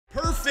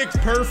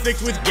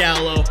perfect with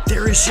Gallo.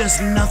 There is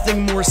just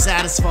nothing more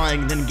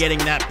satisfying than getting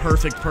that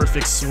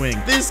perfect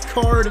swing. This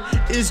card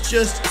is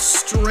just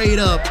straight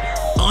up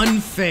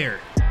unfair.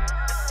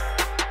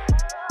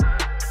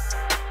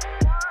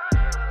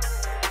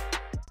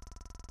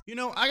 You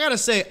know, I gotta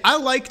say, I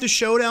like the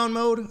showdown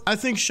mode. I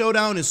think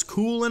showdown is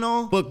cool and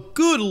all, but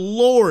good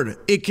lord,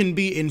 it can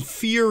be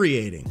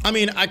infuriating. I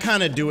mean, I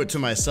kind of do it to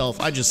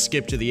myself. I just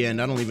skip to the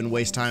end. I don't even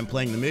waste time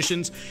playing the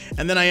missions,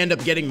 and then I end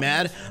up getting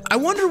mad. I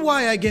wonder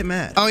why I get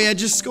mad. Oh yeah,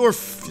 just score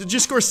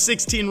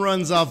 16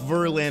 runs off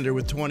Verlander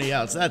with 20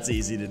 outs. That's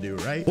easy to do,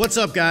 right? What's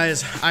up,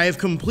 guys? I have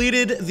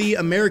completed the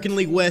American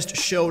League West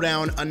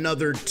showdown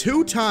another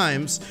 2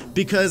 times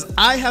because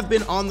I have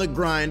been on the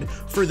grind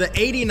for the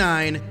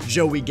 89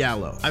 Joey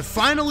Gallo. I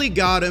finally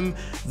got him.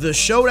 The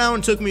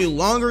showdown took me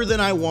longer than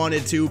I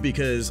wanted to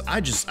because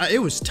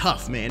it was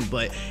tough, man,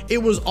 but it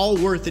was all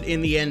worth it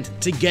in the end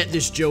to get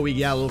this Joey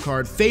Gallo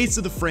card. Face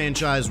of the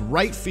franchise,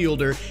 right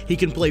fielder. He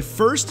can play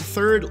first,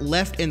 third,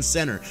 left, and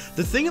center.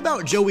 The thing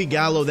about Joey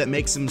Gallo that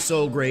makes him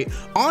so great,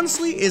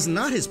 honestly, is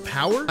not his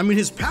power. I mean,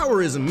 his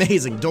power is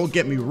amazing, don't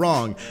get me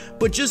wrong,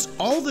 but just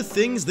all the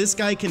things this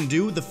guy can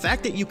do, the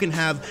fact that you can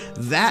have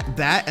that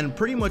bat and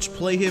pretty much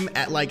play him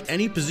at like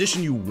any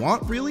position you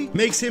want, really,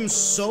 makes him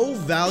so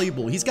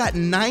valuable. He's got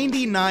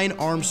 99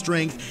 arm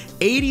strength,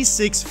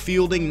 86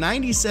 fielding,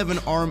 97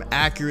 arm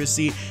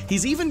accuracy.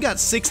 He's even got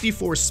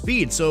 64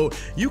 speed, so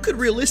you could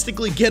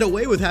realistically get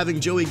away with having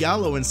Joey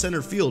Gallo in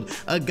center field.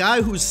 A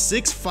guy who's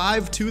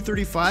 6'5",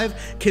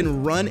 235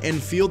 can run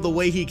and field the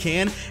way he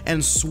can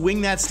and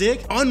swing that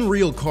stick.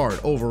 Unreal card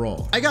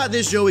overall. I got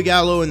this Joey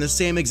Gallo in the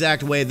same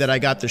exact way that I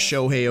got the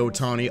Shohei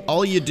Ohtani.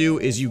 All you do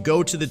is you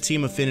go to the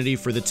team affinity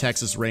for the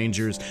Texas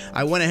Rangers.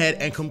 I went ahead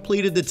and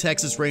completed the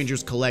Texas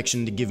Rangers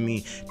collection to give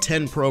me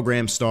 10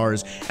 program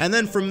stars, and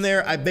then from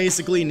there I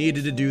basically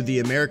needed to do the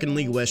American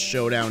League West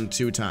showdown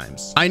 2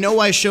 times. I know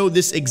I showed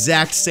this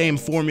exact same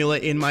formula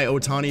in my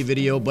Ohtani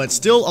video, but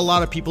still a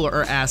lot of people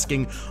are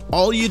asking.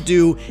 All you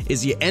do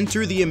is you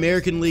enter the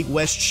American League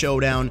West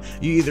showdown,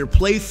 you either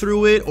play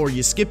through it or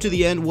you skip to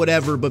the end,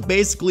 whatever, but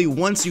basically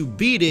once you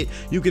beat it,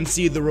 you can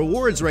see the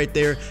rewards right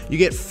there. You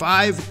get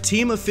 5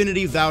 team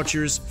affinity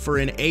vouchers for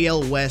an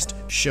AL West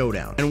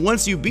showdown, and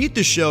once you beat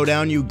the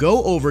showdown, you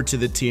go over to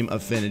the team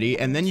affinity,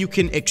 and then you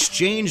can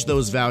exchange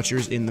those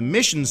vouchers in the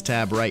missions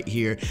tab right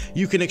here.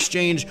 You can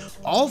exchange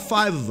all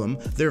 5 of them.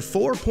 They're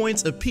 4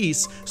 points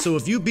apiece, so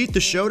if you beat the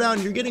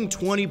showdown, you're getting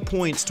 20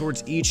 points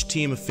towards each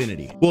team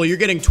affinity. Well, you're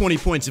getting 20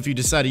 points if you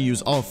decide to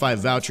use all 5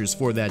 vouchers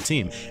for that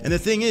team. And the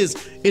thing is,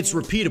 it's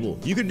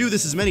repeatable. You can do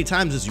this as many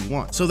times as you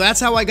want. So that's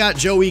how I got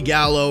Joey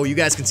Gallo. You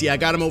guys can see I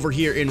got him over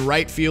here in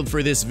right field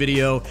for this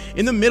video.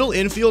 In the middle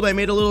infield, I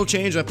made a little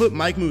change. I put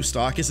Mike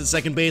Moustakas at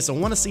second base. I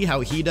want to see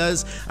how he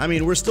does. I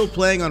mean, we're still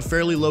playing on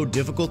fairly low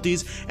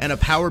difficulties, and a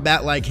power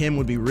bat like him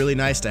would be really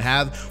nice to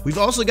have. We've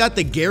also got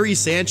the Gary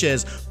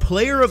Sanchez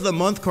Player of the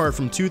Month card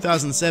from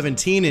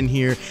 2017 in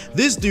here.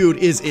 This dude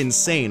is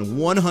insane.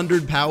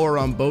 100 power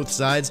on both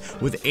sides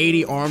with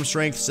 80 arm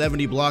strength,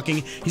 70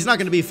 blocking. He's not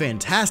going to be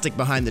fantastic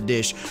behind the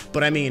dish,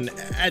 but I mean,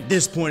 at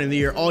this point in the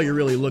year, all you're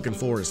really looking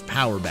for is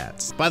power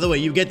bats. By the way,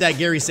 you get that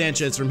Gary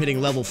Sanchez from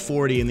hitting level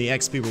 40 in the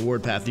XP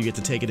reward path. You get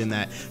to take it in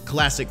that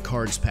classic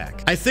cards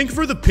pack. I think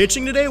for the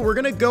pitching today, we're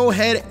going to go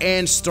ahead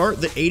and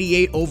start the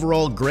 88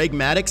 overall Greg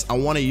Maddux. I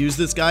want to use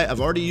this guy.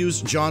 I've already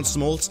used John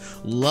Smoltz.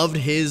 Loved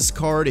his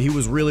card. He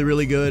was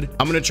really good.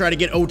 I'm going to try to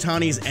get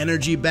Ohtani's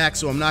energy back,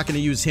 so I'm not going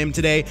to use him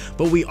today,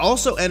 but we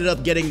also ended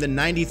up getting the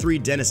 93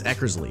 Dennis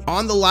Eckersley.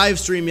 On the live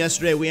stream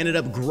yesterday, we ended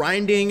up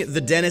grinding the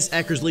Dennis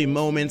Eckersley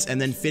moments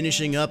and then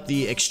finishing up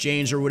the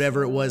exchange or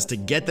whatever it was to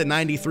get the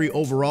 93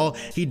 overall.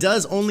 He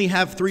does only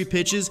have 3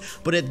 pitches,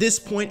 but at this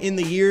point in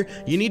the year,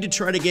 you need to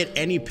try to get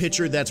any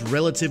pitcher that's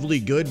relatively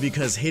good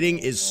because hitting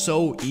is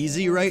so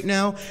easy right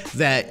now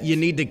that you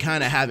need to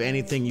kind of have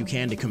anything you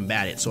can to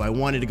combat it. So I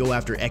wanted to go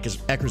after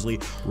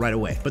Eckersley right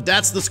away. But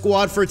that's the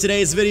squad for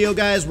today's video,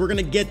 guys. We're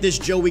gonna get this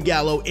Joey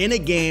Gallo in a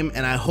game,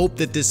 and I hope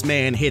that this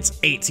man hits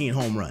 18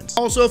 home runs.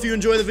 Also, if you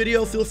enjoy the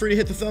video, feel free to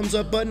hit the thumbs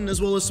up button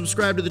as well as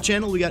subscribe to the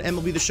channel. We got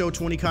MLB The Show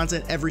 20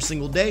 content every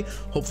single day.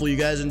 Hopefully you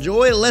guys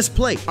enjoy. Let's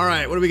play. All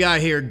right, what do we got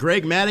here?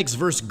 Greg Maddux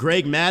versus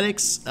Greg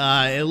Maddux.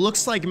 It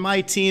looks like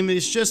my team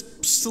is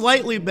just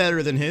slightly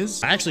better than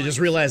his. I actually just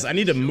realized I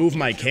need to move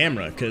my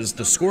camera because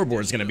the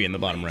scoreboard's gonna be in the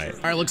bottom right.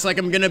 All right, looks like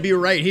I'm gonna be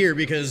right here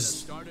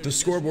because the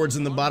scoreboard's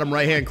in the bottom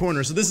right-hand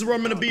corner, so this is where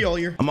I'm gonna be all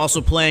year. I'm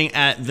also playing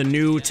at the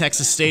new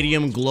Texas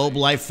Stadium Globe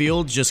Life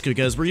Field just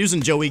because we're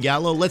using Joey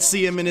Gallo. Let's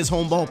see him in his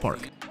home ballpark.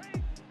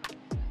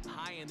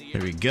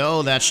 There we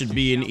go. That should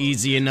be an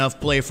easy enough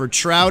play for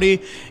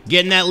Trouty.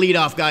 Getting that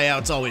leadoff guy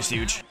out, it's always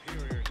huge.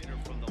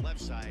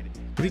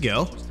 Here we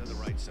go.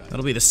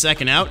 That'll be the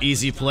second out.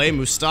 Easy play.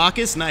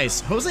 Moustakas,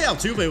 nice. Jose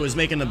Altuve was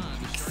making a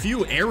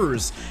few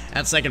errors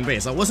at second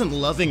base. I wasn't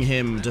loving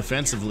him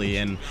defensively,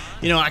 and,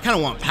 you know, I kind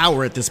of want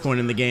power at this point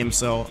in the game,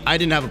 so I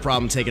didn't have a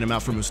problem taking him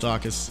out for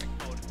Moustakas.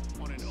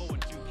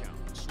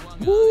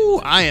 Woo,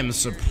 I am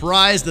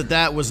surprised that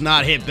that was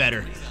not hit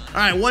better. All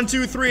right,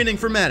 1-2-3 inning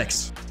for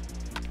Maddux.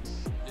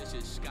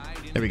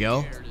 There we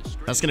go.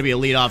 That's going to be a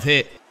leadoff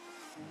hit.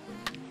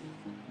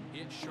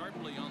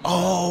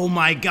 Oh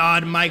my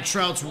God, Mike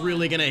Trout's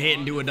really going to hit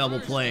and do a double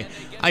play.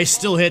 I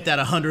still hit that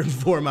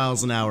 104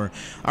 miles an hour.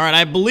 All right,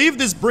 I believe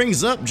this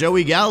brings up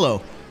Joey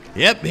Gallo.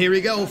 Yep, here we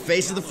go.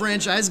 Face of the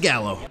franchise,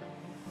 Gallo.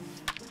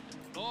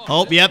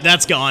 Oh, yep,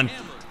 that's gone.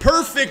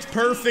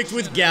 Perfect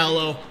with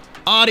Gallo.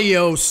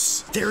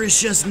 Adios. There is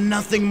just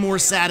nothing more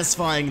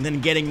satisfying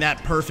than getting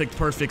that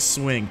perfect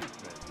swing.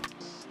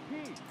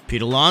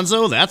 Pete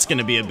Alonso, that's going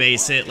to be a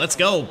base hit. Let's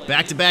go.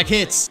 Back-to-back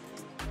hits.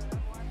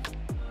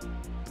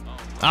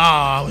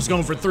 Ah, I was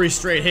going for 3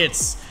 straight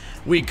hits.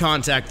 Weak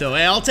contact, though.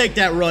 Hey, I'll take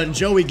that run.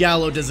 Joey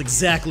Gallo does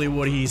exactly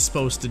what he's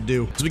supposed to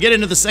do. As we get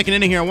into the second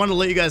inning here, I wanted to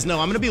let you guys know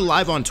I'm going to be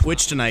live on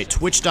Twitch tonight,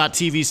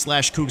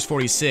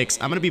 twitch.tv/Cougs46.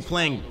 I'm going to be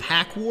playing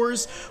Pack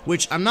Wars,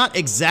 which I'm not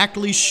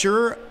exactly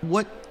sure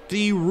what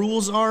the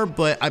rules are,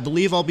 but I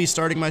believe I'll be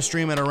starting my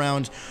stream at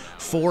around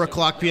 4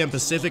 o'clock p.m.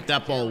 Pacific.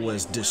 That ball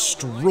was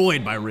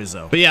destroyed by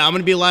Rizzo. But yeah, I'm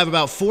going to be live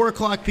about 4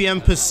 o'clock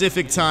p.m.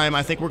 Pacific time.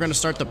 I think we're going to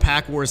start the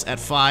Pack Wars at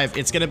 5.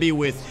 It's going to be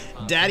with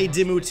Daddy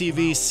Dimmu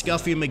TV,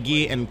 Scuffy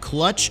McGee, and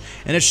Clutch,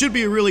 and it should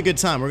be a really good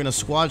time. We're going to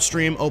squad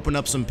stream, open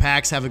up some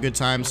packs, have a good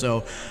time.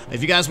 So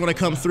if you guys want to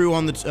come through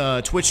on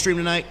the Twitch stream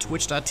tonight,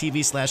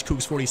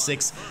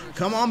 twitch.tv/Cougs46,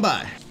 come on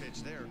by.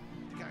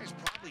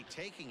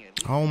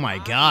 Oh my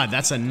God,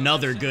 that's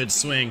another good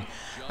swing.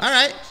 All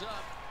right.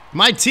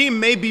 My team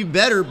may be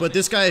better, but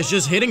this guy is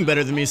just hitting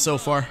better than me so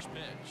far.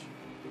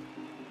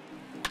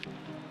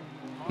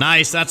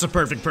 Nice, that's a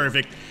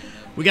perfect.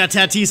 We got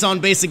Tatis on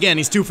base again.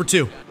 He's 2 for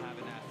 2.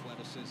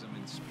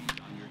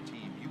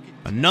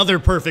 Another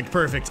perfect.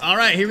 All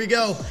right, here we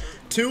go.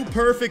 2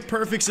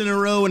 perfects in a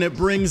row, and it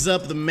brings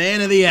up the man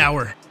of the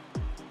hour.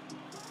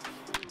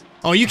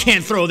 Oh, you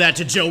can't throw that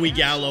to Joey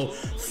Gallo.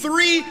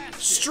 3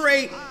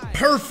 straight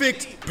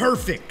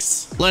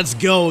perfects. Let's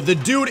go. The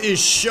dude is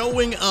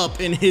showing up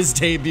in his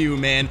debut,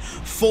 man.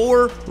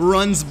 4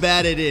 runs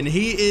batted in.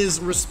 He is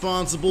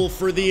responsible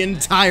for the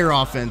entire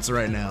offense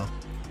right now.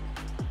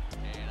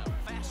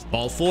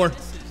 Ball 4.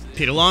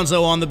 Pete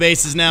Alonso on the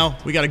bases now.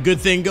 We got a good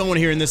thing going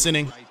here in this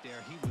inning.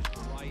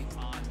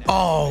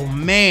 Oh,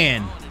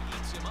 man.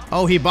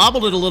 Oh, he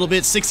bobbled it a little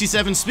bit.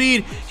 67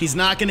 speed. He's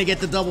not going to get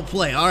the double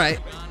play. All right.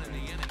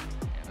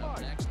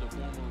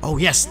 Oh,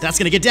 yes, that's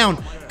going to get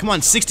down. Come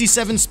on,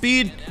 67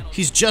 speed.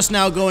 He's just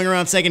now going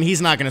around second.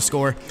 He's not going to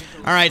score.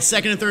 All right,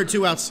 second and third,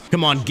 2 outs.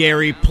 Come on,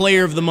 Gary.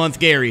 Player of the month,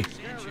 Gary.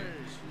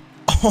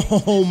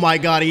 Oh, my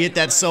God, he hit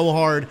that so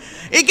hard.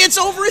 It gets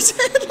over his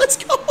head. Let's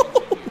go.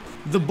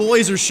 The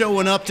boys are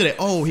showing up today.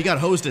 Oh, he got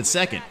hosed at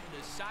second.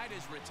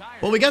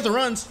 Well, we got the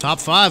runs. Top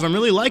 5. I'm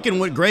really liking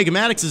what Greg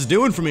Maddux is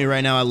doing for me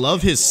right now. I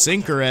love his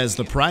sinker as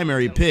the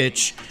primary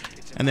pitch.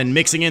 And then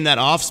mixing in that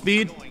off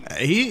speed.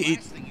 He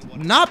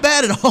not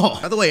bad at all.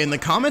 By the way, in the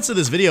comments of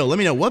this video, let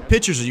me know what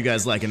pitchers are you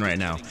guys liking right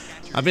now.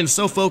 I've been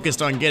so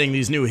focused on getting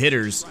these new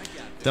hitters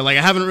that I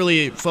haven't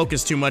really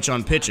focused too much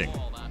on pitching.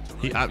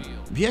 He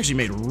actually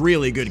made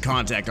really good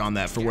contact on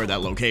that for where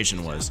that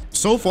location was.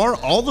 So far,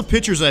 all the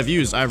pitchers I've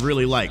used, I've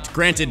really liked.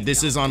 Granted,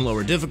 this is on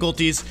lower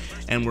difficulties,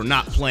 and we're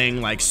not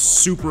playing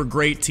super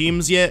great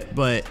teams yet,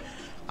 but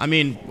I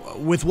mean,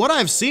 with what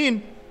I've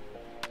seen,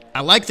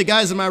 I like the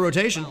guys in my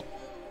rotation.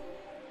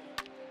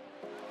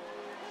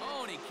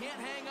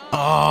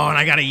 Oh, and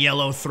I got a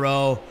yellow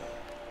throw.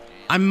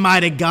 I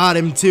might have got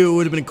him too. It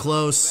would have been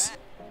close.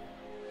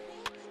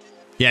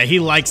 Yeah,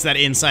 he likes that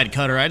inside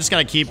cutter. I just got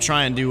to keep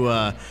trying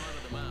to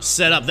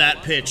set up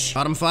that pitch.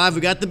 Bottom 5,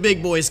 we got the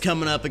big boys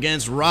coming up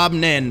against Rob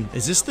Nen.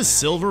 Is this the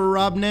silver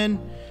Rob Nen?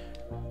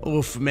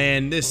 Oof,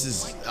 man, this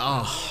is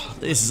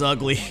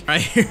ugly. All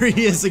right, here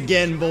he is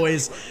again,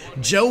 boys.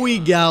 Joey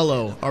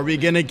Gallo. Are we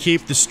going to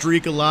keep the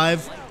streak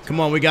alive? Come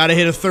on, we got to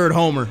hit a 3rd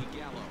homer.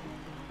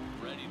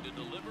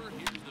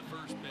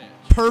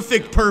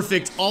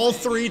 Perfect all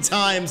 3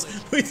 times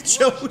with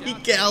Joey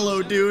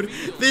Gallo, dude.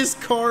 This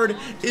card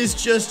is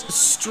just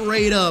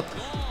straight up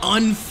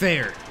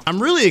unfair.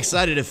 I'm really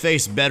excited to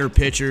face better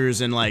pitchers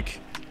and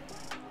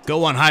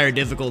go on higher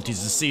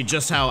difficulties to see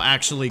just how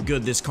actually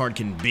good this card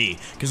can be.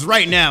 Because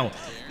right now,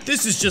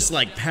 this is just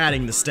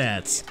padding the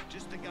stats.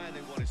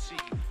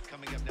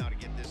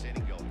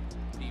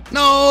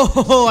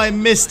 No, I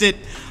missed it.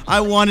 I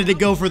wanted to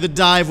go for the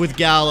dive with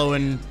Gallo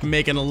and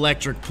make an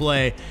electric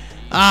play.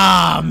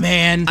 Ah,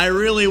 man. I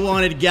really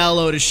wanted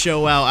Gallo to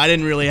show out. I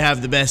didn't really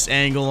have the best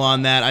angle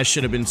on that. I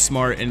should have been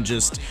smart and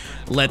just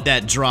let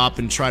that drop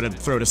and try to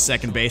throw to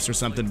second base or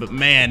something. But,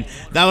 man,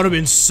 that would have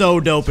been so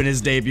dope in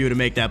his debut to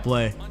make that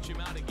play.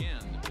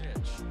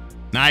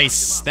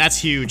 Nice. That's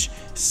huge.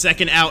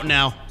 2nd out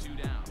now.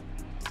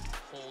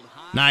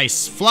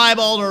 Nice. Fly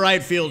ball to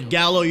right field.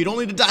 Gallo, you don't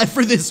need to dive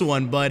for this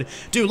one, bud.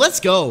 Dude,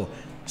 let's go.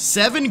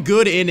 7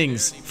 good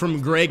innings from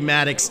Greg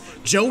Maddux.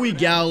 Joey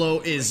Gallo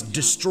is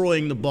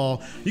destroying the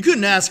ball. You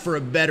couldn't ask for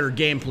a better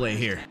gameplay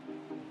here.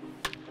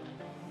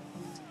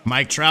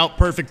 Mike Trout,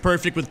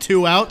 perfect with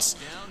 2 outs.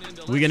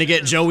 We're going to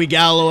get Joey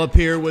Gallo up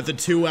here with a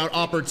 2-out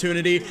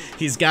opportunity.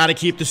 He's got to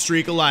keep the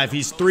streak alive.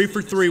 He's 3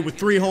 for 3 with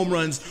 3 home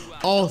runs.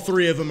 All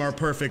 3 of them are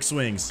perfect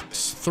swings.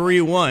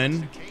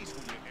 3-1.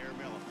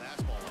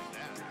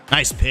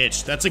 Nice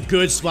pitch. That's a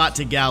good spot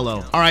to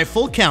Gallo. All right,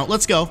 full count.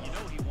 Let's go.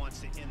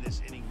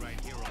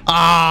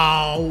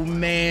 Oh,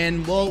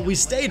 man. Well, we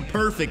stayed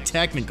perfect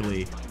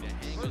technically.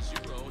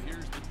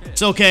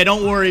 It's okay.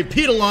 Don't worry.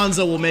 Pete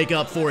Alonso will make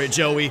up for it,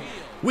 Joey.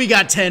 We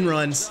got 10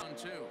 runs.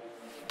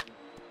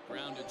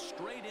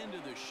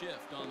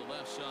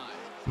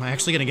 Am I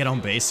actually going to get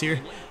on base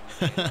here?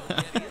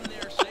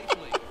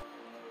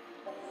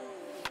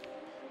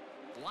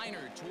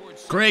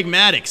 Greg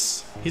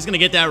Maddux. He's going to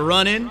get that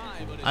run in.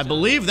 I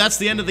believe that's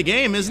the end of the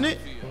game, isn't it?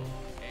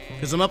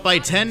 Because I'm up by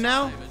 10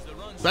 now.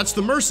 That's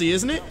the mercy,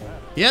 isn't it?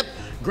 Yep.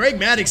 Greg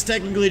Maddux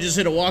technically just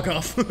hit a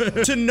walk-off.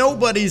 To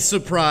nobody's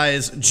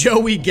surprise,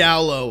 Joey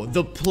Gallo,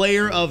 the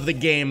player of the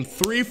game,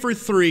 3 for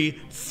 3,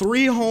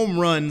 3 home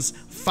runs,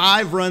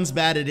 5 runs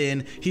batted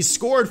in. He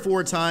scored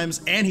 4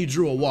 times and he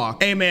drew a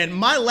walk. Hey man,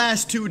 my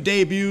last 2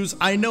 debuts,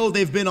 I know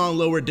they've been on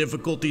lower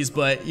difficulties,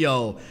 but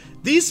yo,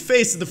 these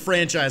Face of the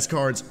Franchise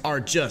cards are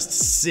just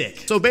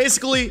sick. So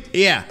basically,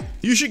 yeah,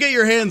 you should get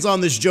your hands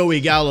on this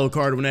Joey Gallo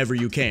card whenever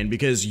you can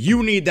because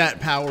you need that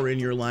power in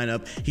your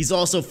lineup. He's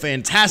also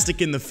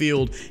fantastic in the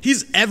field.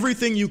 He's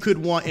everything you could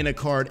want in a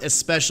card,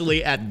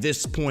 especially at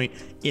this point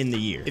in the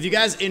year. If you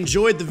guys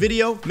enjoyed the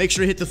video, make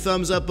sure to hit the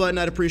thumbs up button.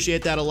 I'd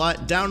appreciate that a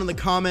lot. Down in the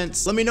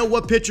comments, let me know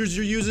what pitchers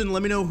you're using.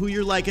 Let me know who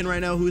you're liking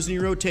right now, who's in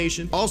your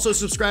rotation. Also,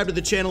 subscribe to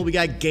the channel. We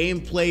got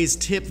gameplays,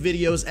 tip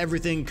videos,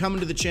 everything coming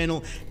to the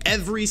channel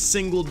every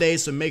single day,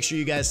 so make sure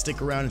you guys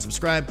stick around and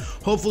subscribe.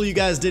 Hopefully you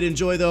guys did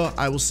enjoy though.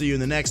 I will see you in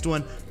the next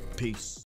one. Peace.